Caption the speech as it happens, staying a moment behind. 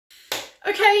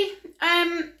Okay,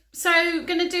 so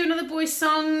gonna do another boys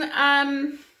song.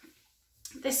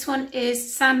 This one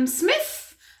is Sam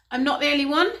Smith. I'm Not the Only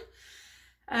One.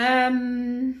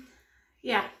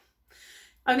 Yeah,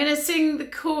 I'm gonna sing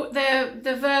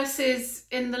the verses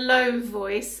in the low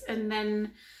voice and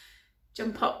then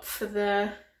jump up for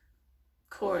the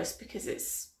chorus because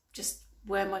it's just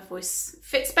where my voice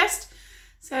fits best.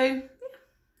 So yeah,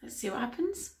 let's see what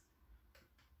happens.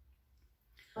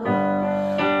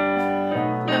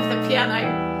 Love the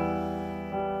piano.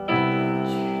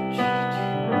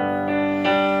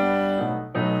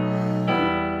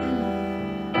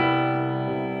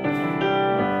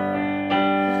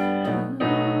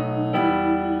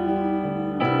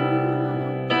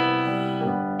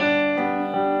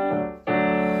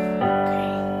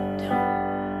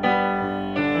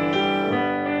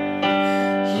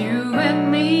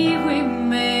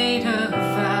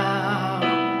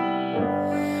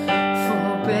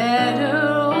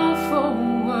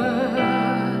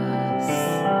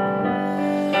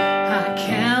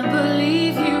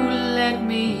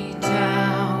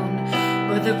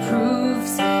 The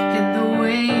proof's in the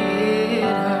way it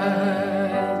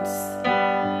hurts.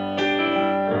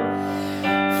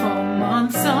 For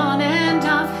months on end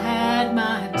I've had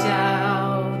my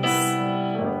doubts,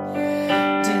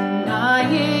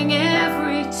 denying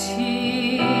every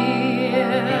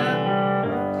tear.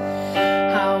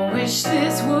 I wish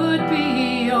this would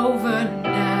be over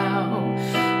now,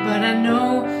 but I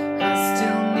know I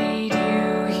still need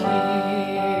you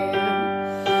here.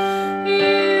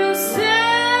 You say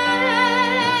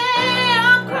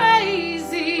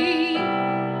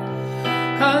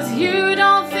cause you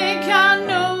don't think I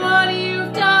know what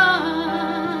you've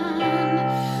done.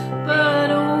 But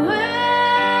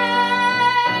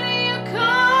when you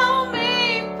call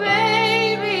me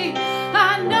baby,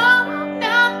 I know I'm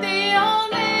not the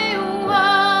only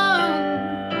one.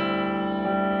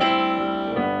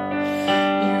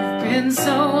 You've been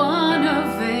so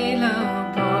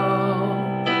unavailable,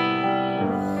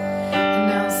 and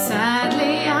now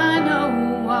sadly I know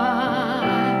why.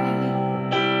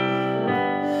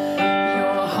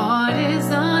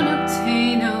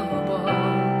 Unobtainable,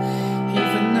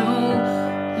 even though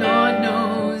Lord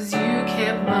knows you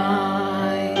kept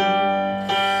mine.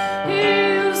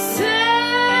 You say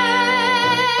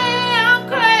I'm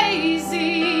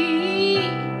crazy,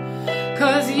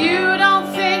 cause you don't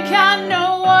think I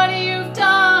know what you've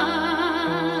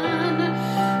done.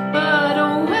 But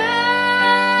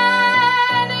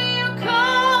when you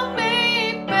call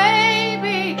me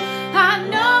baby, I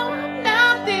know I'm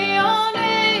not the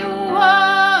only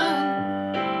one.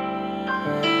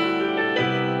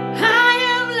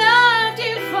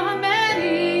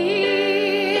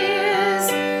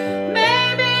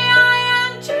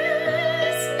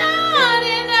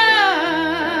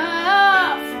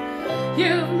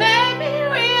 You've made me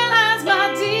realize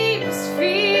my deepest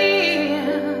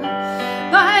fear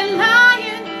by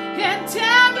lying and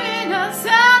tearing us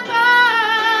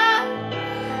apart.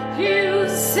 You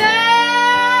say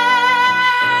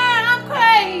I'm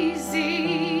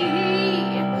crazy,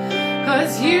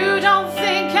 cause you don't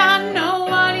think I know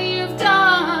what you've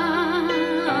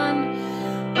done.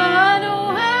 But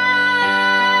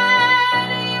when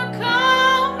you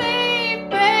call me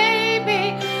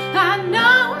baby, I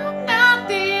know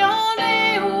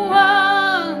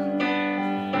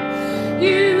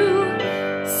you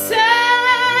say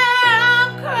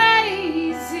I'm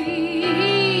crazy,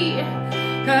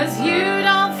 cause you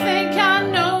don't think I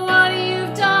know what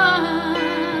you've done.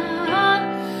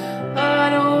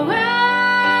 But when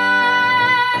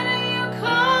you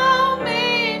call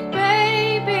me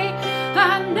baby,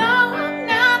 I know I'm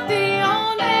not the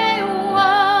only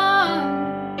one.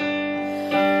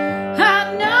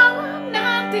 I know I'm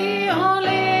not the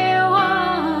only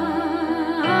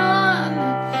one.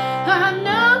 I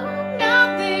know I'm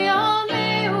not the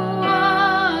only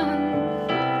one.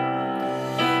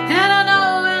 And I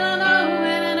know, and I know,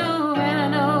 and I know, and I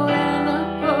know, and I know.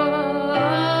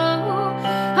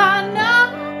 I know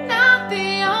I'm not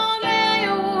the only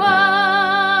one.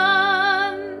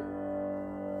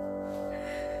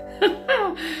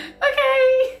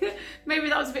 Okay, maybe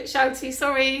that was a bit shouty,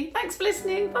 sorry. Thanks for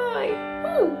listening, bye.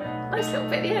 Ooh, nice little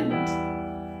bit at the end.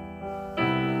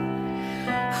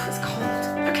 It's cold.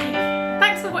 Okay,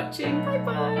 thanks for watching. Bye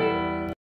bye.